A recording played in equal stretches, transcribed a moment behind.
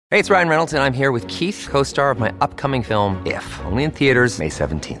Hey, it's Ryan Reynolds, and I'm here with Keith, co-star of my upcoming film, If, only in theaters May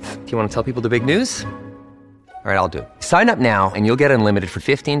 17th. Do you want to tell people the big news? All right, I'll do it. Sign up now and you'll get unlimited for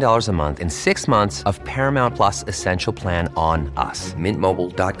 $15 a month and 6 months of Paramount Plus Essential Plan on us.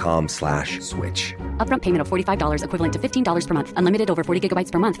 MintMobile.com/switch. Upfront payment of $45 equivalent to $15 per month. Unlimited over 40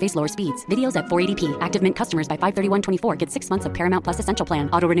 gigabytes per month. Face lower speeds. Videos at 480p. Active Mint customers by 531.24 get 6 months of Paramount Plus Essential Plan.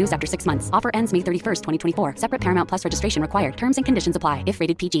 Auto renews after 6 months. Offer ends May 31st, 2024. Separate Paramount Plus registration required. Terms and conditions apply if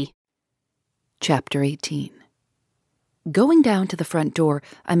rated PG. Chapter 18. Going down to the front door,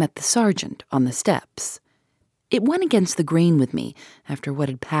 I met the sergeant on the steps. It went against the grain with me, after what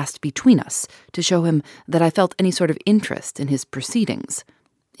had passed between us, to show him that I felt any sort of interest in his proceedings.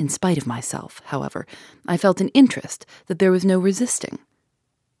 In spite of myself, however, I felt an interest that there was no resisting.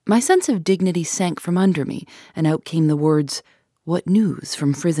 My sense of dignity sank from under me, and out came the words, "What news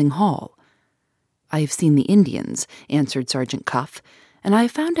from Frizzing Hall?" "I have seen the Indians," answered Sergeant Cuff, "and I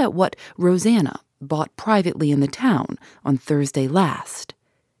have found out what Rosanna bought privately in the town on Thursday last.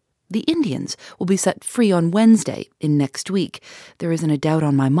 The Indians will be set free on Wednesday in next week. There isn't a doubt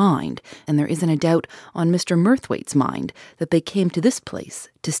on my mind, and there isn't a doubt on Mr. Murthwaite's mind, that they came to this place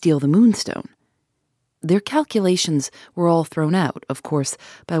to steal the Moonstone. Their calculations were all thrown out, of course,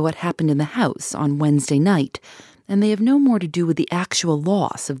 by what happened in the house on Wednesday night, and they have no more to do with the actual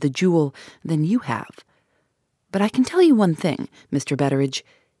loss of the jewel than you have. But I can tell you one thing, Mr. Betteridge.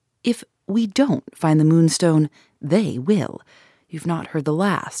 If we don't find the Moonstone, they will. You've not heard the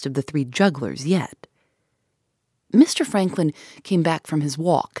last of the 3 jugglers yet." Mr. Franklin came back from his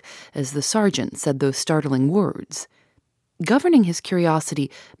walk as the sergeant said those startling words. Governing his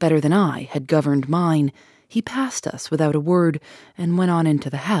curiosity better than I had governed mine, he passed us without a word and went on into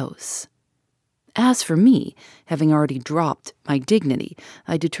the house. As for me, having already dropped my dignity,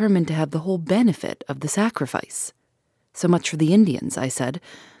 I determined to have the whole benefit of the sacrifice. "So much for the Indians," I said.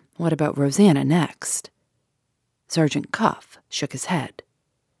 "What about Rosanna next?" Sergeant Cuff shook his head.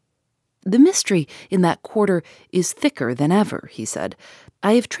 "The mystery in that quarter is thicker than ever," he said.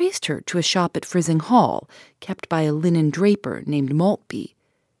 "I have traced her to a shop at Frizzing Hall, kept by a linen draper named Maltby.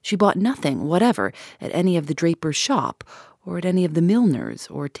 She bought nothing whatever at any of the draper's shop, or at any of the milliner's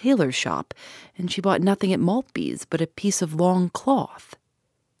or tailor's shop, and she bought nothing at Maltby's but a piece of long cloth.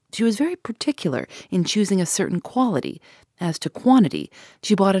 She was very particular in choosing a certain quality. As to quantity,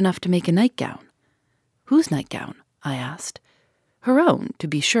 she bought enough to make a nightgown." "Whose nightgown?" I asked. "Her own, to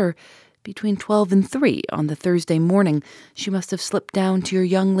be sure. Between 12 and 3 on the Thursday morning, she must have slipped down to your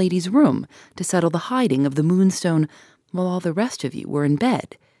young lady's room to settle the hiding of the Moonstone while all the rest of you were in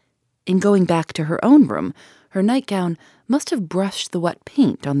bed. In going back to her own room, her nightgown must have brushed the wet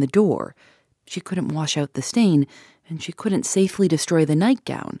paint on the door. She couldn't wash out the stain, and she couldn't safely destroy the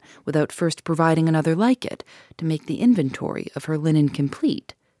nightgown without first providing another like it to make the inventory of her linen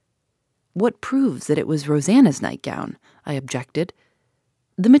complete." "What proves that it was Rosanna's nightgown?" I objected.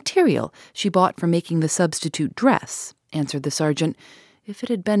 "The material she bought for making the substitute dress," answered the sergeant. "If it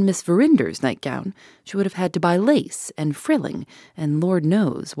had been Miss Verinder's nightgown, she would have had to buy lace and frilling, and Lord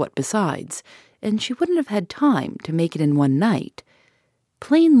knows what besides, and she wouldn't have had time to make it in one night.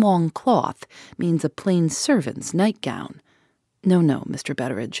 Plain long cloth means a plain servant's nightgown. No, Mr.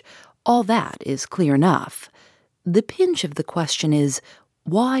 Betteridge, all that is clear enough. The pinch of the question is,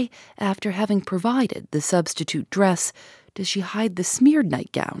 why, after having provided the substitute dress, does she hide the smeared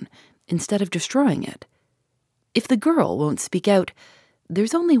nightgown instead of destroying it? If the girl won't speak out,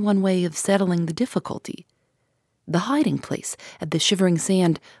 there's only one way of settling the difficulty. The hiding place at the Shivering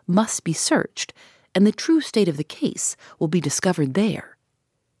Sand must be searched, and the true state of the case will be discovered there."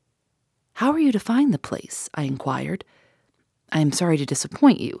 "How are you to find the place?" I inquired. "I am sorry to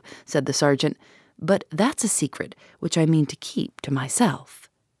disappoint you," said the sergeant, "but that's a secret which I mean to keep to myself."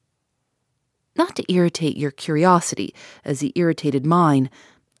 Not to irritate your curiosity, as he irritated mine,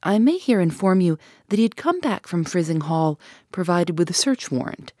 I may here inform you that he had come back from Frizzing Hall provided with a search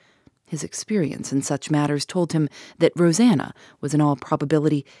warrant. His experience in such matters told him that Rosanna was in all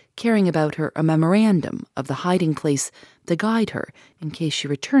probability carrying about her a memorandum of the hiding place to guide her in case she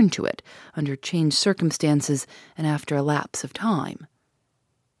returned to it under changed circumstances and after a lapse of time.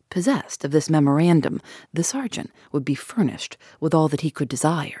 Possessed of this memorandum, the sergeant would be furnished with all that he could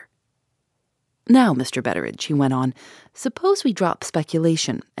desire. "Now, Mr. Betteridge," he went on, "suppose we drop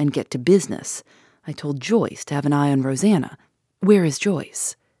speculation and get to business. I told Joyce to have an eye on Rosanna. Where is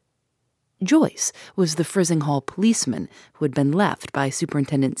Joyce?" Joyce was the Frizzing Hall policeman who had been left by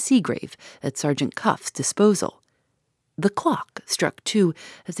Superintendent Seagrave at Sergeant Cuff's disposal. The clock struck 2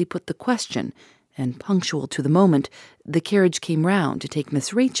 as he put the question, and punctual to the moment, the carriage came round to take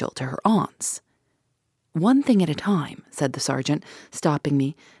Miss Rachel to her aunt's. "One thing at a time," said the sergeant, stopping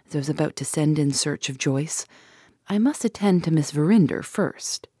me as I was about to send in search of Joyce. "I must attend to Miss Verinder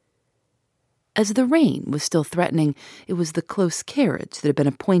first." As the rain was still threatening, it was the close carriage that had been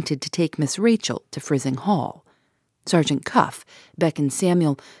appointed to take Miss Rachel to Frizzing Hall. Sergeant Cuff beckoned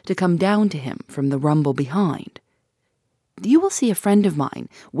Samuel to come down to him from the rumble behind. "You will see a friend of mine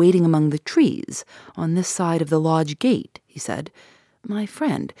waiting among the trees on this side of the lodge gate," he said. "My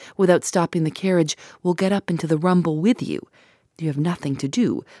friend, without stopping the carriage, will get up into the rumble with you. You have nothing to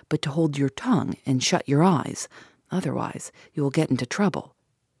do but to hold your tongue and shut your eyes. Otherwise, you will get into trouble."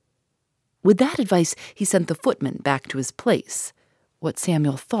 With that advice, he sent the footman back to his place. What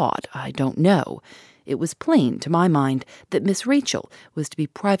Samuel thought, I don't know. It was plain, to my mind, that Miss Rachel was to be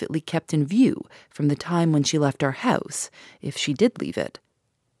privately kept in view from the time when she left our house, if she did leave it.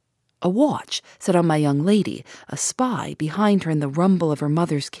 A watch set on my young lady, a spy behind her in the rumble of her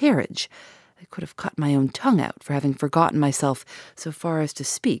mother's carriage. I could have cut my own tongue out for having forgotten myself so far as to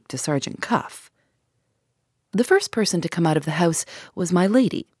speak to Sergeant Cuff. The first person to come out of the house was my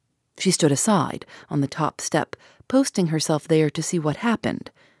lady. She stood aside, on the top step, posting herself there to see what happened.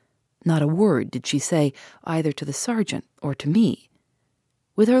 Not a word did she say either to the sergeant or to me.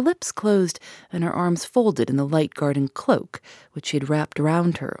 With her lips closed and her arms folded in the light garden cloak, which she had wrapped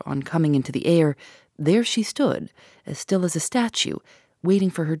around her on coming into the air, there she stood, as still as a statue, waiting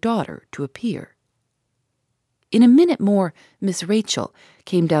for her daughter to appear. In a minute more, Miss Rachel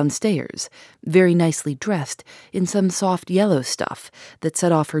came downstairs, very nicely dressed in some soft yellow stuff that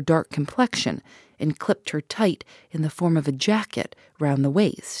set off her dark complexion and clipped her tight in the form of a jacket round the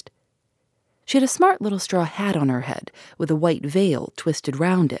waist. She had a smart little straw hat on her head, with a white veil twisted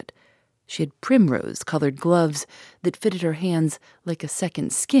round it. She had primrose-colored gloves that fitted her hands like a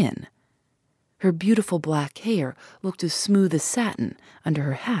second skin. Her beautiful black hair looked as smooth as satin under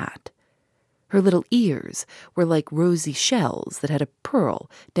her hat. Her little ears were like rosy shells that had a pearl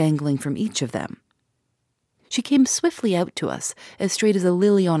dangling from each of them. She came swiftly out to us, as straight as a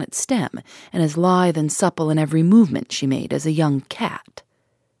lily on its stem, and as lithe and supple in every movement she made as a young cat.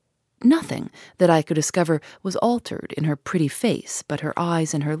 Nothing that I could discover was altered in her pretty face but her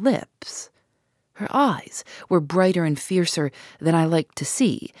eyes and her lips. Her eyes were brighter and fiercer than I liked to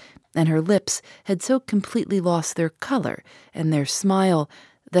see, and her lips had so completely lost their color and their smile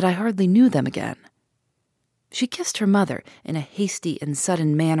that I hardly knew them again. She kissed her mother in a hasty and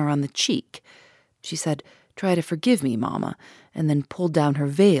sudden manner on the cheek. She said, "Try to forgive me, Mamma," and then pulled down her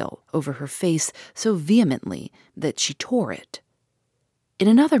veil over her face so vehemently that she tore it. In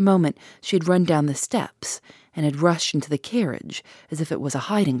another moment she had run down the steps and had rushed into the carriage as if it was a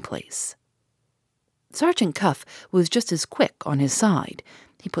hiding place. Sergeant Cuff was just as quick on his side.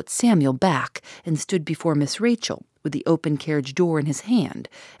 He put Samuel back and stood before Miss Rachel with the open carriage door in his hand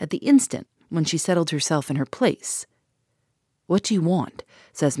at the instant when she settled herself in her place. "What do you want?"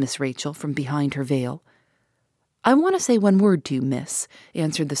 says Miss Rachel from behind her veil. "I want to say one word to you, miss,"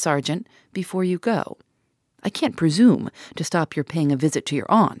 answered the sergeant, "before you go. I can't presume to stop your paying a visit to your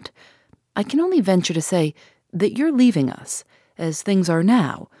aunt. I can only venture to say that your leaving us, as things are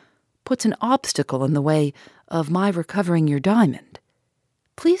now, puts an obstacle in the way of my recovering your diamond.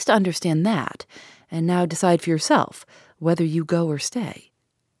 Please to understand that, and now decide for yourself whether you go or stay."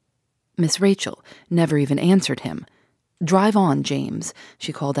 Miss Rachel never even answered him. "Drive on, James,"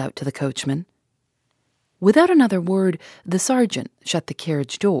 she called out to the coachman. Without another word, the sergeant shut the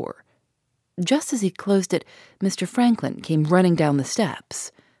carriage door. Just as he closed it, Mr. Franklin came running down the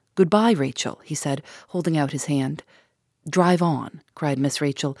steps. "Goodbye, Rachel," he said, holding out his hand. "Drive on," cried Miss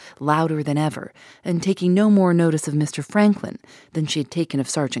Rachel, louder than ever, and taking no more notice of Mr. Franklin than she had taken of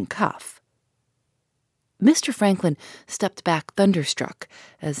Sergeant Cuff. Mr. Franklin stepped back thunderstruck,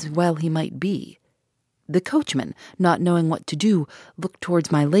 as well he might be. The coachman, not knowing what to do, looked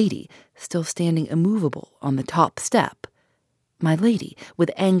towards my lady, still standing immovable on the top step. My lady, with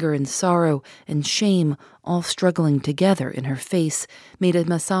anger and sorrow and shame all struggling together in her face, made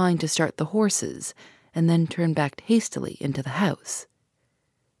him a sign to start the horses, and then turned back hastily into the house.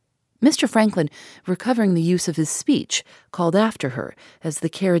 Mr. Franklin, recovering the use of his speech, called after her as the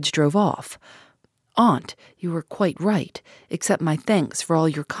carriage drove off, "Aunt, you were quite right. Accept my thanks for all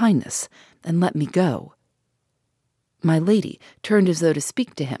your kindness, and let me go." My lady turned as though to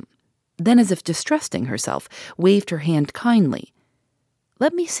speak to him, then, as if distrusting herself, waved her hand kindly.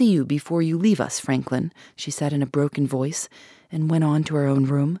 "Let me see you before you leave us, Franklin," she said in a broken voice, and went on to her own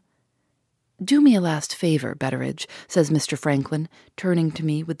room. "Do me a last favor, Betteridge," says Mr. Franklin, turning to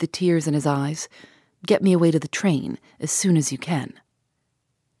me with the tears in his eyes. "Get me away to the train as soon as you can."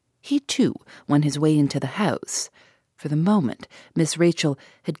 He, too, went his way into the house. For the moment, Miss Rachel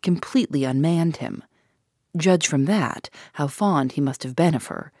had completely unmanned him. Judge from that how fond he must have been of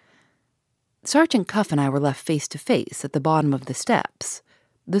her. Sergeant Cuff and I were left face to face at the bottom of the steps.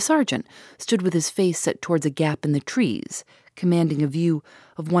 The sergeant stood with his face set towards a gap in the trees, commanding a view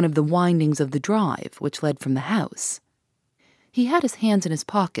of one of the windings of the drive which led from the house. He had his hands in his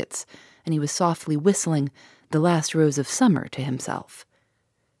pockets, and he was softly whistling "The Last Rose of Summer" to himself.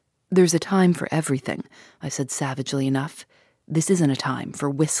 "There's a time for everything," I said savagely enough. "This isn't a time for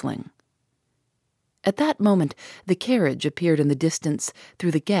whistling." At that moment, the carriage appeared in the distance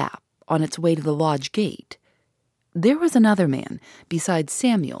through the gap on its way to the lodge gate. There was another man besides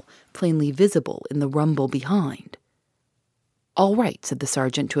Samuel, plainly visible in the rumble behind. "All right," said the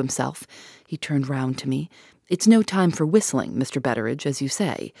sergeant to himself. He turned round to me. "It's no time for whistling, Mr. Betteridge, as you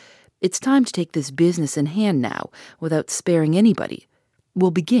say. It's time to take this business in hand now, without sparing anybody.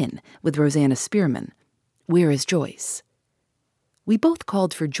 We'll begin with Rosanna Spearman. Where is Joyce?" We both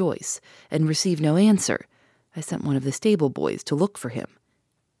called for Joyce, and received no answer. I sent one of the stable boys to look for him.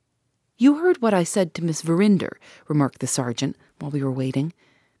 "You heard what I said to Miss Verinder," remarked the sergeant while we were waiting,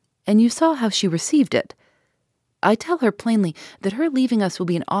 "and you saw how she received it. I tell her plainly that her leaving us will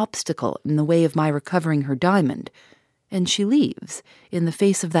be an obstacle in the way of my recovering her diamond, and she leaves in the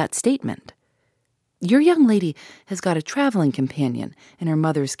face of that statement. Your young lady has got a traveling companion in her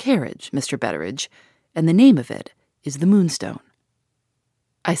mother's carriage, Mr. Betteridge, and the name of it is the Moonstone."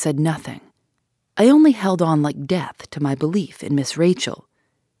 I said nothing. I only held on like death to my belief in Miss Rachel.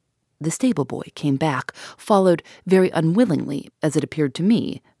 The stable boy came back, followed very unwillingly, as it appeared to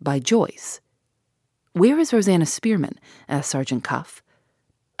me, by Joyce. "Where is Rosanna Spearman?" asked Sergeant Cuff.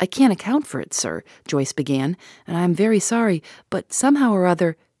 "I can't account for it, sir," Joyce began, "and I am very sorry, but somehow or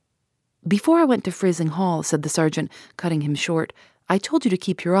other—" "Before I went to Frizzing Hall," said the sergeant, cutting him short, "I told you to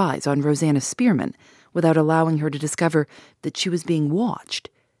keep your eyes on Rosanna Spearman, without allowing her to discover that she was being watched.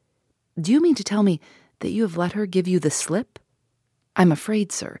 Do you mean to tell me that you have let her give you the slip?" "I'm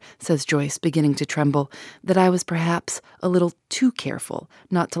afraid, sir," says Joyce, beginning to tremble, "that I was perhaps a little too careful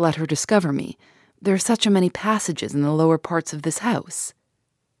not to let her discover me. There are such a many passages in the lower parts of this house."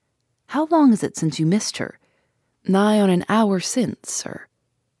 "How long is it since you missed her?" "Nigh on an hour since, sir."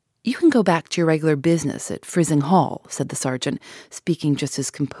 "You can go back to your regular business at Frizzing Hall," said the sergeant, speaking just as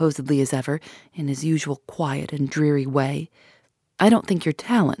composedly as ever, in his usual quiet and dreary way. "I don't think your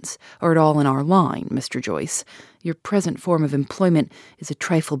talents are at all in our line, Mr. Joyce. Your present form of employment is a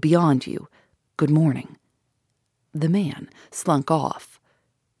trifle beyond you. Good morning." The man slunk off.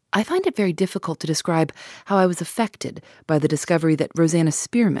 I find it very difficult to describe how I was affected by the discovery that Rosanna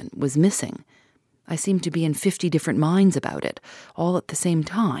Spearman was missing. I seemed to be in 50 different minds about it, all at the same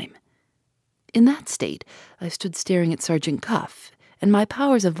time. In that state, I stood staring at Sergeant Cuff, and my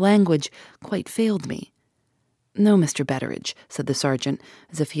powers of language quite failed me. "No, Mr. Betteridge," said the sergeant,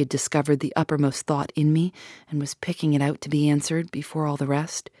 as if he had discovered the uppermost thought in me and was picking it out to be answered before all the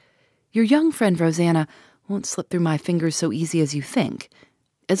rest. "Your young friend Rosanna won't slip through my fingers so easy as you think.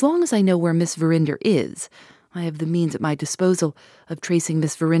 As long as I know where Miss Verinder is, I have the means at my disposal of tracing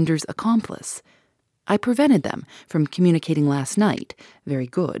Miss Verinder's accomplice. I prevented them from communicating last night. Very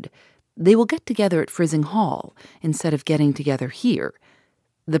good. They will get together at Frizzing Hall instead of getting together here.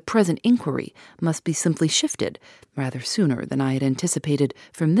 The present inquiry must be simply shifted, rather sooner than I had anticipated,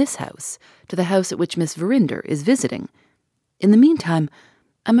 from this house to the house at which Miss Verinder is visiting. In the meantime,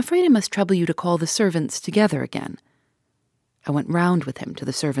 I'm afraid I must trouble you to call the servants together again." I went round with him to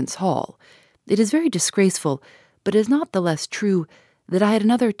the servants' hall. It is very disgraceful, but it is not the less true that I had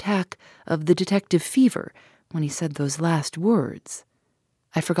another attack of the detective fever when he said those last words.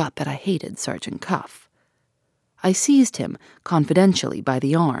 I forgot that I hated Sergeant Cuff. I seized him confidentially by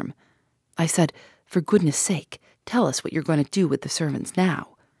the arm. I said, "For goodness sake, tell us what you're going to do with the servants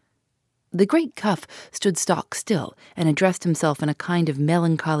now." The great Cuff stood stock still and addressed himself in a kind of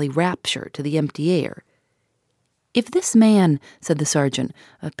melancholy rapture to the empty air. "If this man," said the sergeant,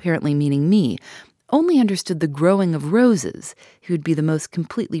 apparently meaning me, "only understood the growing of roses, he would be the most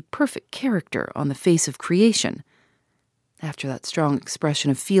completely perfect character on the face of creation." After that strong expression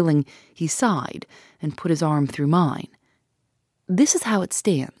of feeling, he sighed and put his arm through mine. "This is how it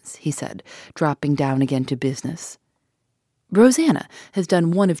stands," he said, dropping down again to business. "Rosanna has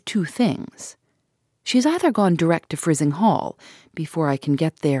done one of two things. She has either gone direct to Frizzing Hall before I can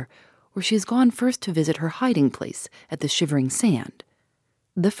get there, or she has gone first to visit her hiding place at the Shivering Sand.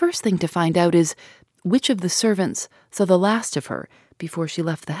 The first thing to find out is which of the servants saw the last of her before she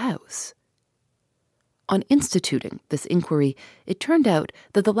left the house." On instituting this inquiry, it turned out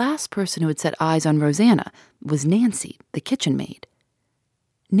that the last person who had set eyes on Rosanna was Nancy, the kitchen maid.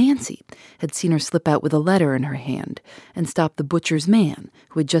 Nancy had seen her slip out with a letter in her hand and stop the butcher's man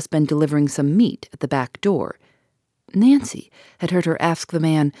who had just been delivering some meat at the back door. Nancy had heard her ask the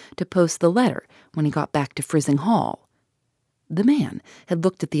man to post the letter when he got back to Frizzing Hall. The man had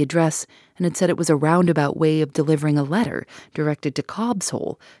looked at the address and had said it was a roundabout way of delivering a letter directed to Cobb's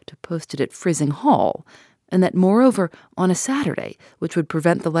Hole to post it at Frizzing Hall, and that, moreover, on a Saturday, which would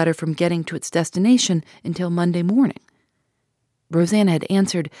prevent the letter from getting to its destination until Monday morning. Rosanna had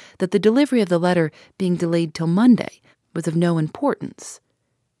answered that the delivery of the letter being delayed till Monday was of no importance.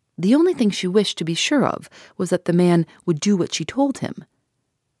 The only thing she wished to be sure of was that the man would do what she told him.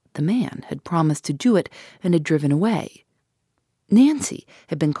 The man had promised to do it and had driven away. Nancy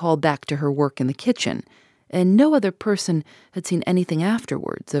had been called back to her work in the kitchen, and no other person had seen anything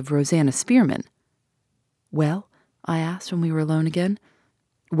afterwards of Rosanna Spearman. "Well?" I asked when we were alone again.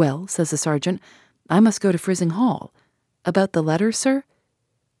 "Well," says the sergeant, "I must go to Frizzing Hall." "About the letter, sir?"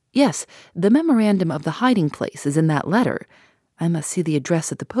 "Yes, the memorandum of the hiding place is in that letter. I must see the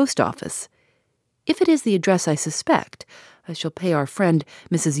address at the post office. If it is the address I suspect, I shall pay our friend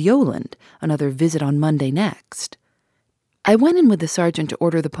Mrs. Yoland another visit on Monday next." I went in with the sergeant to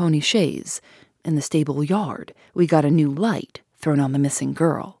order the pony chaise. In the stable yard, we got a new light thrown on the missing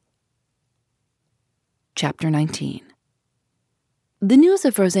girl. Chapter 19. The news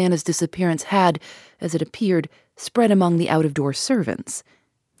of Rosanna's disappearance had, as it appeared, spread among the out-of-door servants.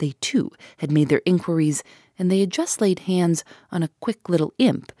 They, too, had made their inquiries, and they had just laid hands on a quick little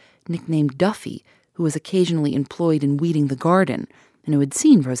imp, nicknamed Duffy, who was occasionally employed in weeding the garden, and who had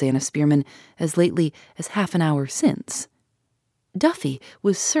seen Rosanna Spearman as lately as half an hour since. Duffy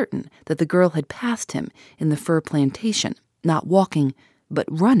was certain that the girl had passed him in the fir plantation, not walking, but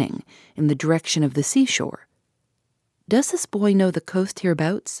running, in the direction of the seashore. "Does this boy know the coast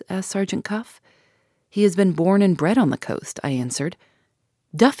hereabouts?" asked Sergeant Cuff. "He has been born and bred on the coast," I answered.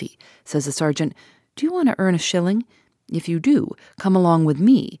 "Duffy," says the sergeant, "do you want to earn a shilling? If you do, come along with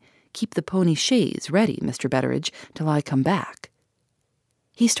me. Keep the pony chaise ready, Mr. Betteridge, till I come back."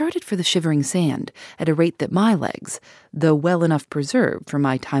 He started for the Shivering Sand at a rate that my legs, though well enough preserved for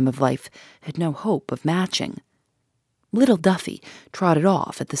my time of life, had no hope of matching. Little Duffy trotted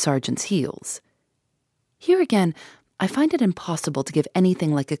off at the sergeant's heels. Here again, I find it impossible to give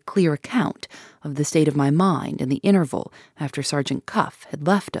anything like a clear account of the state of my mind in the interval after Sergeant Cuff had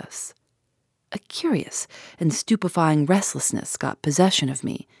left us. A curious and stupefying restlessness got possession of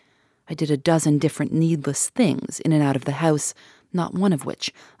me. I did a dozen different needless things in and out of the house, not one of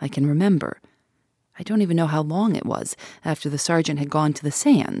which I can remember. I don't even know how long it was after the sergeant had gone to the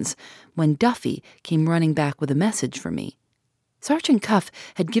sands when Duffy came running back with a message for me. Sergeant Cuff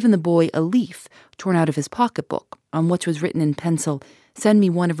had given the boy a leaf torn out of his pocketbook on which was written in pencil, "Send me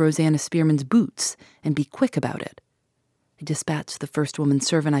one of Rosanna Spearman's boots, and be quick about it." I dispatched the first woman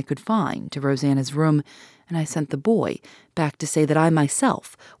servant I could find to Rosanna's room, and I sent the boy back to say that I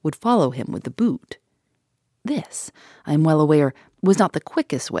myself would follow him with the boot. This, I am well aware, was not the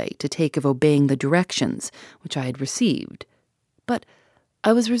quickest way to take of obeying the directions which I had received, but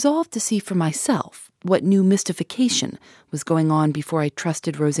I was resolved to see for myself what new mystification was going on before I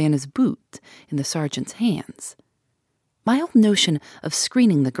trusted Rosanna's boot in the sergeant's hands. My old notion of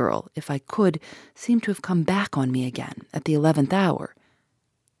screening the girl, if I could, seemed to have come back on me again at the 11th hour.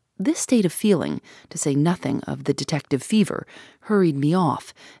 This state of feeling, to say nothing of the detective fever, hurried me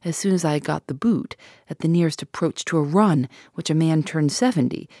off as soon as I got the boot at the nearest approach to a run which a man turned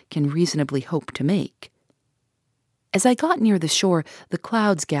 70 can reasonably hope to make. As I got near the shore, the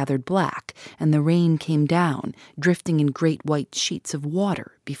clouds gathered black, and the rain came down, drifting in great white sheets of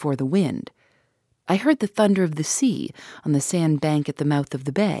water before the wind. I heard the thunder of the sea on the sand bank at the mouth of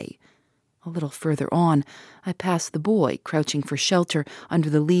the bay. A little further on, I passed the boy crouching for shelter under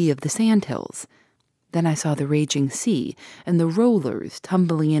the lee of the sandhills. Then I saw the raging sea, and the rollers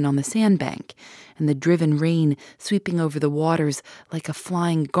tumbling in on the sandbank, and the driven rain sweeping over the waters like a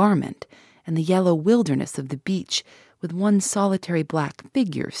flying garment, and the yellow wilderness of the beach with one solitary black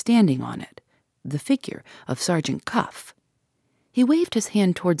figure standing on it, the figure of Sergeant Cuff. He waved his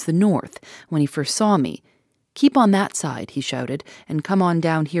hand towards the north when he first saw me. "Keep on that side," he shouted, "and come on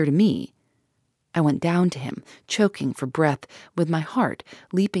down here to me." I went down to him, choking for breath, with my heart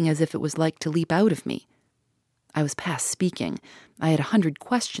leaping as if it was like to leap out of me. I was past speaking. I had 100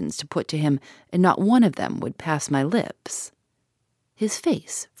 questions to put to him, and not one of them would pass my lips. His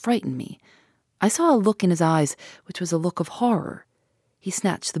face frightened me. I saw a look in his eyes which was a look of horror. He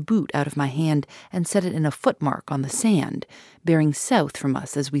snatched the boot out of my hand and set it in a footmark on the sand, bearing south from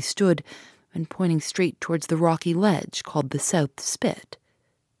us as we stood, and pointing straight towards the rocky ledge called the South Spit.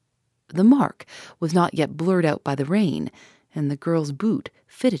 The mark was not yet blurred out by the rain, and the girl's boot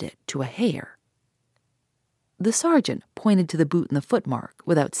fitted it to a hair. The sergeant pointed to the boot and the footmark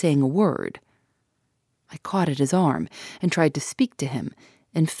without saying a word. I caught at his arm and tried to speak to him,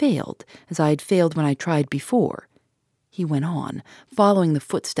 and failed, as I had failed when I tried before. He went on, following the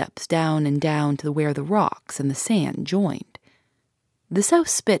footsteps down and down to where the rocks and the sand joined. The South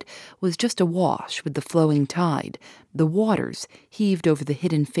Spit was just awash with the flowing tide. The waters heaved over the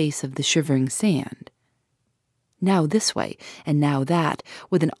hidden face of the shivering sand. Now this way, and now that,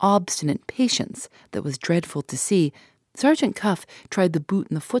 with an obstinate patience that was dreadful to see, Sergeant Cuff tried the boot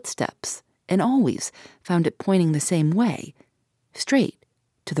and the footsteps, and always found it pointing the same way, straight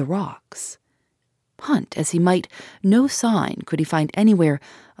to the rocks. Hunt as he might, no sign could he find anywhere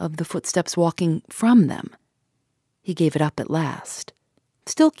of the footsteps walking from them. He gave it up at last.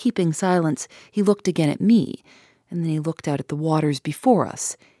 Still keeping silence, he looked again at me, and then he looked out at the waters before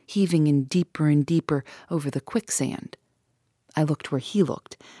us, heaving in deeper and deeper over the quicksand. I looked where he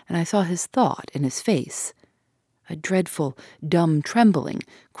looked, and I saw his thought in his face. A dreadful, dumb trembling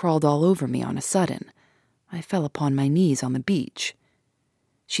crawled all over me on a sudden. I fell upon my knees on the beach.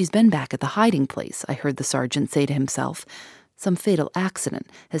 "She's been back at the hiding place," I heard the sergeant say to himself. "Some fatal accident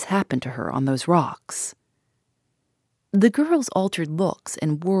has happened to her on those rocks." The girl's altered looks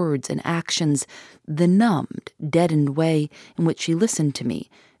and words and actions, the numbed, deadened way in which she listened to me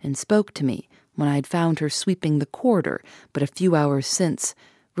and spoke to me when I had found her sweeping the corridor but a few hours since,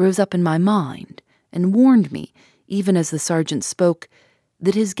 rose up in my mind and warned me, even as the sergeant spoke,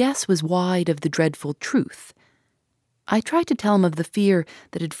 that his guess was wide of the dreadful truth. I tried to tell him of the fear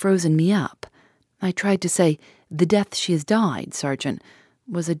that had frozen me up. I tried to say, "The death she has died, Sergeant,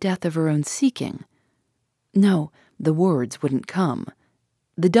 was a death of her own seeking." No, the words wouldn't come.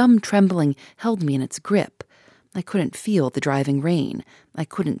 The dumb trembling held me in its grip. I couldn't feel the driving rain. I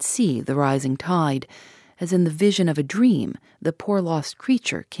couldn't see the rising tide. As in the vision of a dream, the poor lost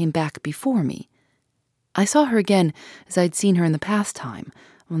creature came back before me. I saw her again as I'd seen her in the past time,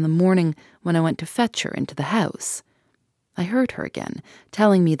 on the morning when I went to fetch her into the house. I heard her again,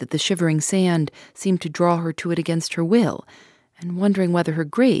 telling me that the shivering sand seemed to draw her to it against her will, and wondering whether her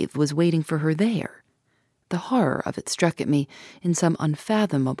grave was waiting for her there. The horror of it struck at me in some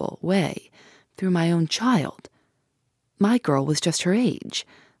unfathomable way, through my own child. My girl was just her age.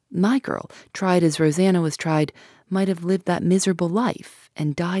 My girl, tried as Rosanna was tried, might have lived that miserable life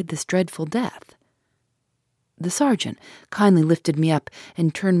and died this dreadful death. The sergeant kindly lifted me up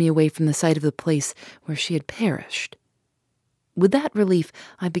and turned me away from the sight of the place where she had perished. With that relief,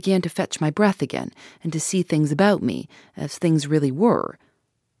 I began to fetch my breath again and to see things about me as things really were.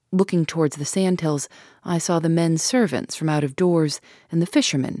 Looking towards the sandhills, I saw the men's servants from out of doors and the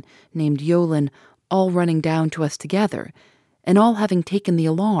fisherman, named Yolen, all running down to us together, and all having taken the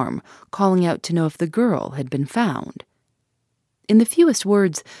alarm, calling out to know if the girl had been found. In the fewest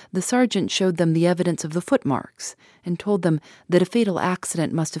words, the sergeant showed them the evidence of the footmarks and told them that a fatal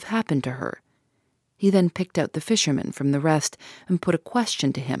accident must have happened to her. He then picked out the fisherman from the rest and put a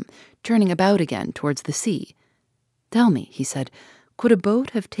question to him, turning about again towards the sea. "Tell me," he said, "could a boat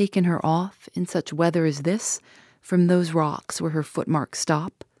have taken her off in such weather as this, from those rocks where her footmarks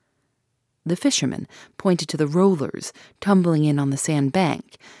stop?" The fisherman pointed to the rollers tumbling in on the sand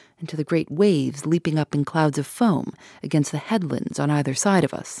bank, and to the great waves leaping up in clouds of foam against the headlands on either side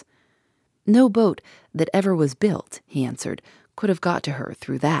of us. "No boat that ever was built," he answered, "could have got to her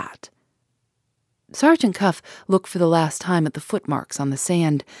through that." Sergeant Cuff looked for the last time at the footmarks on the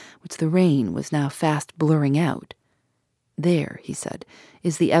sand, which the rain was now fast blurring out. "There," he said,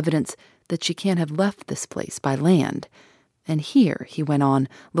 "is the evidence that she can't have left this place by land. And here," he went on,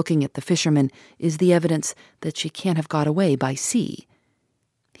 looking at the fisherman, "is the evidence that she can't have got away by sea."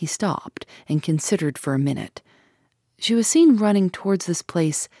 He stopped and considered for a minute. "She was seen running towards this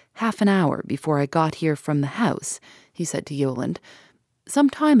place half an hour before I got here from the house," he said to Yoland. "Some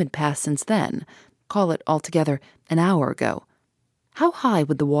time had passed since then. Call it altogether an hour ago. How high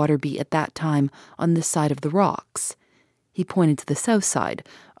would the water be at that time on this side of the rocks?" He pointed to the south side,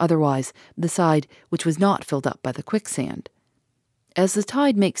 otherwise the side which was not filled up by the quicksand. "As the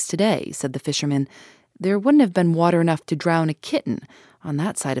tide makes today," said the fisherman, "there wouldn't have been water enough to drown a kitten on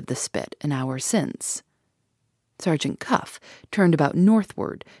that side of the spit an hour since." Sergeant Cuff turned about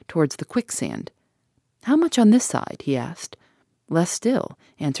northward towards the quicksand. "How much on this side?" he asked. "Less still,"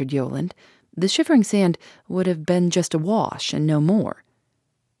 answered Yoland. "The shivering sand would have been just awash and no more."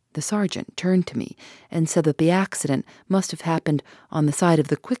 The sergeant turned to me and said that the accident must have happened on the side of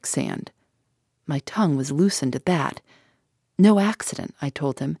the quicksand. My tongue was loosened at that. "No accident," I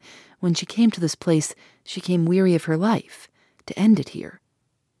told him. "When she came to this place, she came weary of her life, to end it here."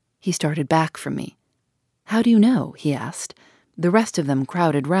 He started back from me. "How do you know?" he asked. The rest of them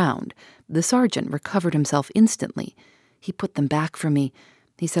crowded round. The sergeant recovered himself instantly. He put them back for me.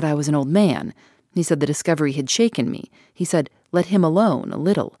 He said I was an old man. He said the discovery had shaken me. He said, let him alone a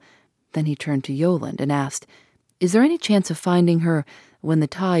little. Then he turned to Yolande and asked, "Is there any chance of finding her when the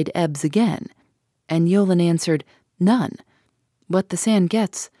tide ebbs again?" And Yolande answered, "None. What the sand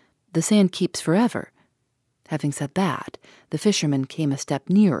gets, the sand keeps forever." Having said that, the fisherman came a step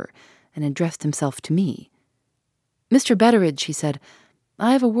nearer and addressed himself to me. "Mr. Betteridge," he said,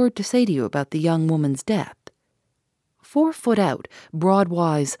 "I have a word to say to you about the young woman's death." 4 foot out,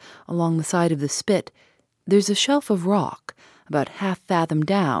 broadwise, along the side of the spit, there's a shelf of rock, about half fathom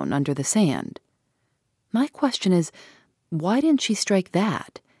down under the sand. My question is, why didn't she strike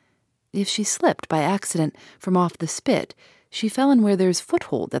that? If she slipped by accident from off the spit, she fell in where there's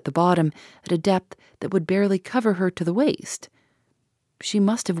foothold at the bottom at a depth that would barely cover her to the waist. She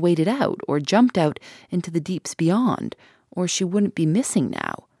must have waded out or jumped out into the deeps beyond, or she wouldn't be missing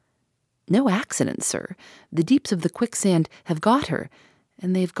now. No accident, sir. The deeps of the quicksand have got her,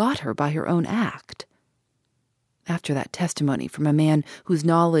 and they've got her by her own act. After that testimony from a man whose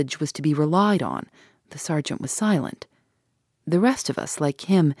knowledge was to be relied on, the sergeant was silent. The rest of us, like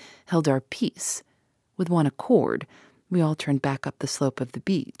him, held our peace. With one accord, we all turned back up the slope of the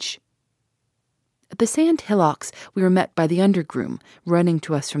beach. At the sand hillocks, we were met by the undergroom, running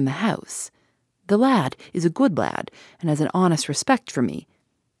to us from the house. The lad is a good lad, and has an honest respect for me.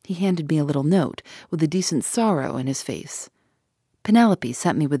 He handed me a little note, with a decent sorrow in his face. "Penelope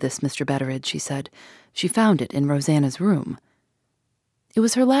sent me with this, Mr. Betteridge," she said. "She found it in Rosanna's room." It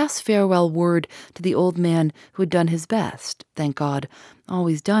was her last farewell word to the old man who had done his best, thank God,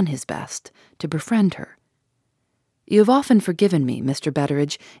 always done his best, to befriend her. "You have often forgiven me, Mr.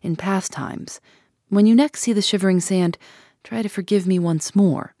 Betteridge, in past times. When you next see the shivering sand, try to forgive me once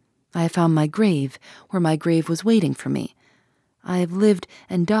more. I have found my grave where my grave was waiting for me. I have lived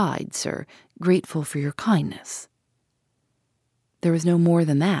and died, sir, grateful for your kindness." There was no more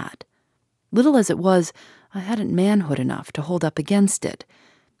than that. Little as it was, I hadn't manhood enough to hold up against it.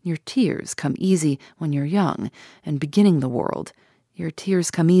 Your tears come easy when you're young and beginning the world. Your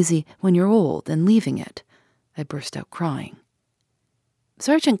tears come easy when you're old and leaving it. I burst out crying.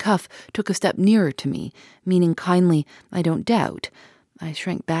 Sergeant Cuff took a step nearer to me, meaning kindly, I don't doubt. I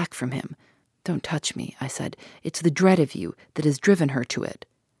shrank back from him. "Don't touch me," I said. "It's the dread of you that has driven her to it."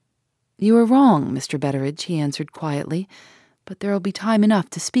 "You are wrong, Mr. Betteridge," he answered quietly, "but there will be time enough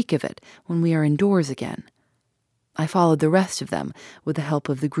to speak of it when we are indoors again." I followed the rest of them with the help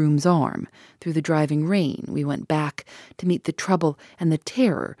of the groom's arm. Through the driving rain, we went back to meet the trouble and the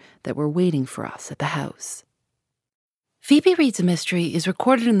terror that were waiting for us at the house. Phoebe Reads a Mystery is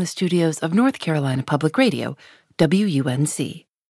recorded in the studios of North Carolina Public Radio, WUNC.